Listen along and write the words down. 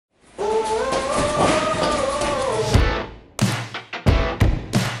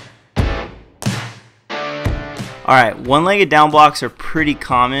Alright, one-legged down blocks are pretty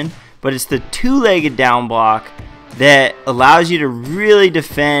common, but it's the two-legged down block that allows you to really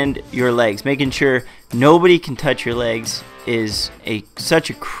defend your legs. Making sure nobody can touch your legs is such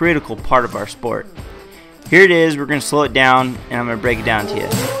a critical part of our sport. Here it is. We're going to slow it down and I'm going to break it down to you.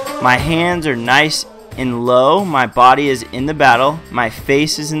 My hands are nice and low. My body is in the battle. My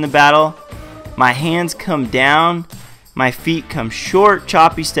face is in the battle. My hands come down. My feet come short,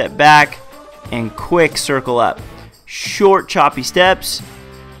 choppy step back, and quick circle up. Short, choppy steps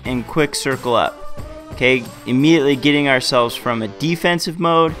and quick circle up. Okay, immediately getting ourselves from a defensive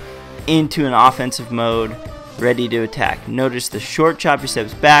mode into an offensive mode, ready to attack. Notice the short, choppy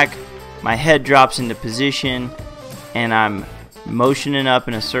steps back. My head drops into position, and I'm motioning up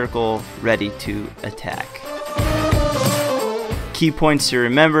in a circle, ready to attack. Key points to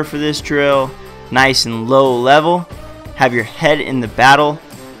remember for this drill: nice and low level, have your head in the battle,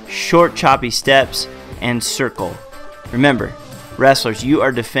 short, choppy steps, and circle. Remember, wrestlers, you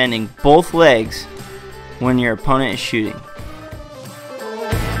are defending both legs when your opponent is shooting.